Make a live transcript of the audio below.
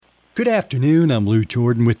Good afternoon, I'm Lou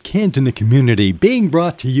Jordan with Kids in the Community, being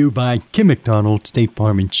brought to you by Kim McDonald, State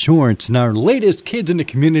Farm Insurance, and our latest Kids in the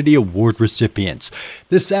Community Award recipients.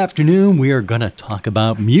 This afternoon, we are going to talk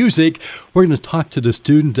about music. We're going to talk to the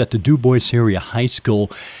students at the Du Bois Area High School,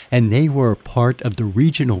 and they were part of the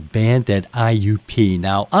regional band at IUP.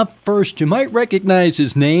 Now, up first, you might recognize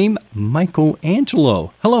his name, Michael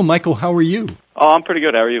Angelo. Hello, Michael, how are you? Oh, I'm pretty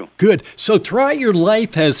good. How are you? Good. So throughout your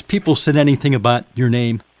life, has people said anything about your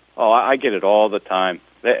name? Oh, I get it all the time.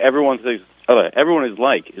 Everyone says, everyone is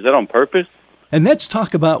like, is that on purpose? And let's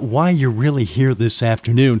talk about why you're really here this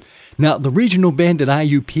afternoon. Now, the regional band at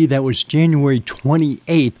IUP, that was January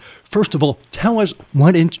 28th. First of all, tell us,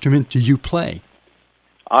 what instrument do you play?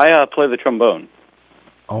 I play the trombone.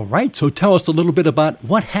 All right, so tell us a little bit about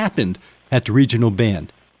what happened at the regional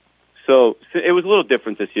band. So it was a little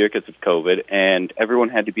different this year because of COVID, and everyone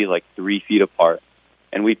had to be like 3 feet apart.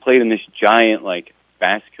 And we played in this giant,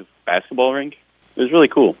 basketball rink. It was really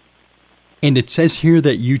cool. And it says here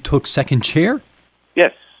that you took second chair?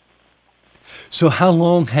 Yes. So how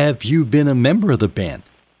long have you been a member of the band?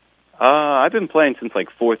 I've been playing since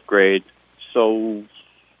 4th grade, so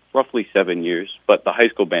roughly 7 years, but the high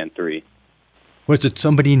school band 3. Was it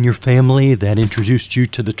somebody in your family that introduced you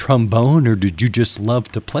to the trombone, or did you just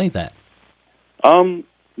love to play that?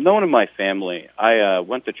 No one in my family. I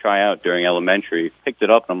went to try out during elementary, picked it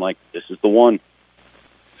up, and I'm like, this is the one.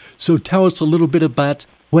 So tell us a little bit about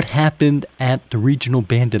what happened at the regional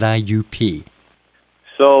band at IUP.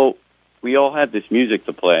 So we all had this music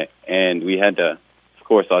to play, and we had to, of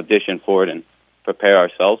course, audition for it and prepare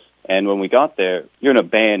ourselves. And when we got there, you're in a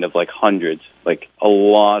band of hundreds, a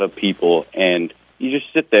lot of people, and you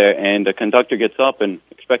just sit there, and the conductor gets up and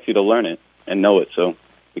expects you to learn it and know it. So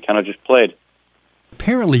we kind of just played.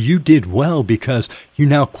 Apparently you did well because you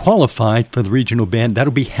now qualified for the regional band.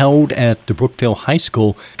 That'll be held at the Brookville High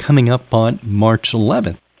School coming up on March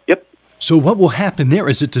 11th. Yep. So what will happen there?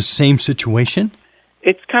 Is it the same situation?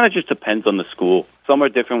 It kind of just depends on the school. Some are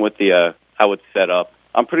different with the how it's set up.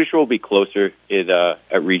 I'm pretty sure we'll be closer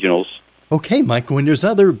at regionals. Okay, Michael, and there's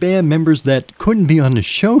other band members that couldn't be on the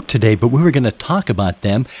show today, but we were going to talk about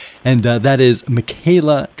them, and that is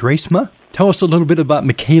Michaela Drasma. Tell us a little bit about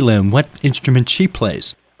Michaela and what instrument she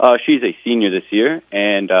plays. She's a senior this year,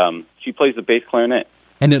 and she plays the bass clarinet.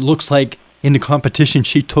 And it looks like in the competition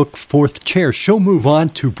she took 4th chair. She'll move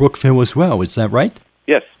on to Brookville as well, is that right?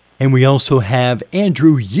 Yes. And we also have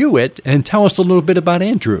Andrew Hewitt, and tell us a little bit about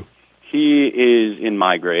Andrew. He is in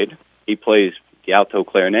my grade. He plays the alto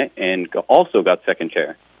clarinet and also got 2nd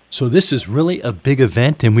chair. So this is really a big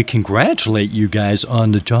event, and we congratulate you guys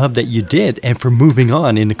on the job that you did and for moving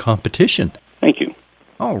on in the competition. Thank you.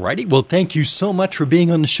 All righty. Well, thank you so much for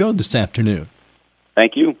being on the show this afternoon.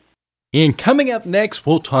 Thank you. And coming up next,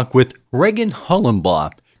 we'll talk with Reagan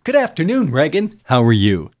Hollenbaugh. Good afternoon, Reagan. How are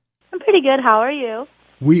you? I'm pretty good. How are you?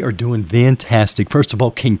 We are doing fantastic. First of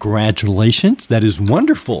all, congratulations. That is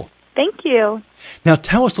wonderful. Thank you. Now,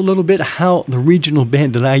 tell us a little bit how the regional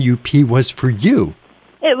band at IUP was for you.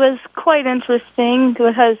 It was quite interesting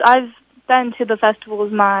because I've been to the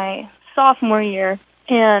festivals my sophomore year,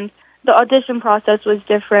 and the audition process was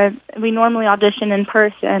different. We normally audition in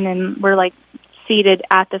person, and we're seated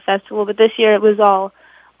at the festival, but this year it was all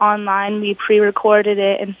online. We pre-recorded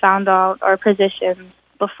it and found out our positions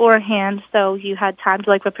beforehand, so you had time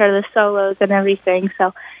to prepare the solos and everything.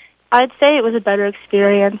 So I'd say it was a better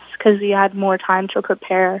experience because we had more time to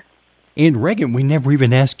prepare. And Reagan, we never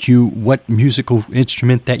even asked you what musical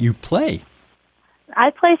instrument that you play. I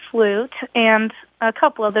play flute and a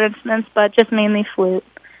couple other instruments, but just mainly flute.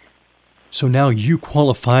 So now you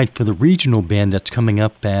qualified for the regional band that's coming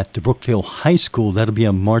up at the Brookville High School. That'll be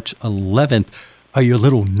on March 11th. Are you a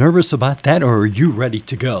little nervous about that, or are you ready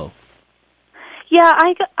to go? Yeah,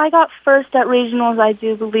 I got first at regionals, I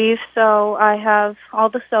do believe, so I have all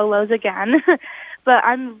the solos again. But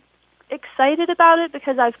I'm excited about it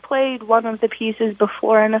because I've played one of the pieces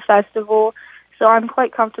before in a festival, so I'm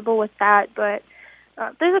quite comfortable with that. But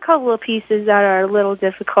there's a couple of pieces that are a little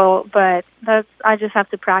difficult, but I just have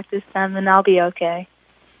to practice them, and I'll be okay.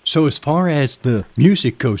 So as far as the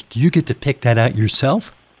music goes, do you get to pick that out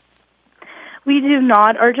yourself? We do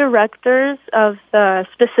not. Our directors of the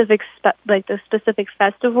specific the specific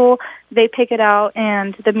festival, they pick it out,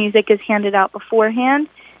 and the music is handed out beforehand,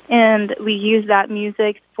 and we use that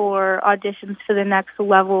music for auditions for the next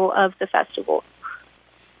level of the festival.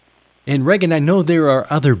 And Reagan, I know there are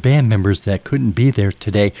other band members that couldn't be there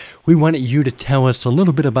today. We wanted you to tell us a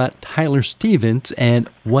little bit about Tyler Stevens and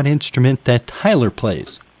what instrument that Tyler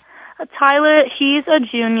plays. Tyler, he's a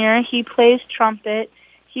junior. He plays trumpet.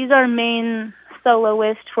 He's our main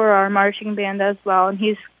soloist for our marching band as well, and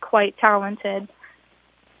he's quite talented.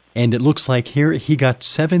 And it looks like here he got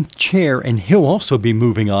 7th chair, and he'll also be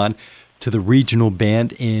moving on to the regional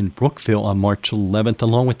band in Brookville on March 11th,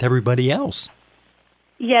 along with everybody else.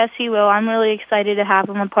 Yes, he will. I'm really excited to have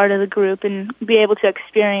him a part of the group and be able to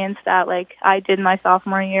experience that like I did my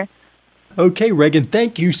sophomore year. Okay, Reagan,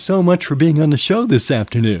 thank you so much for being on the show this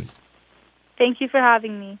afternoon. Thank you for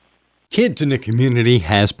having me. Kids in the Community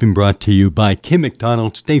has been brought to you by Kim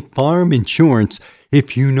McDonald State Farm Insurance.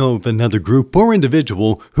 If you know of another group or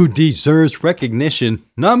individual who deserves recognition,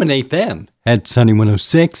 nominate them at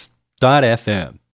Sunny106.fm.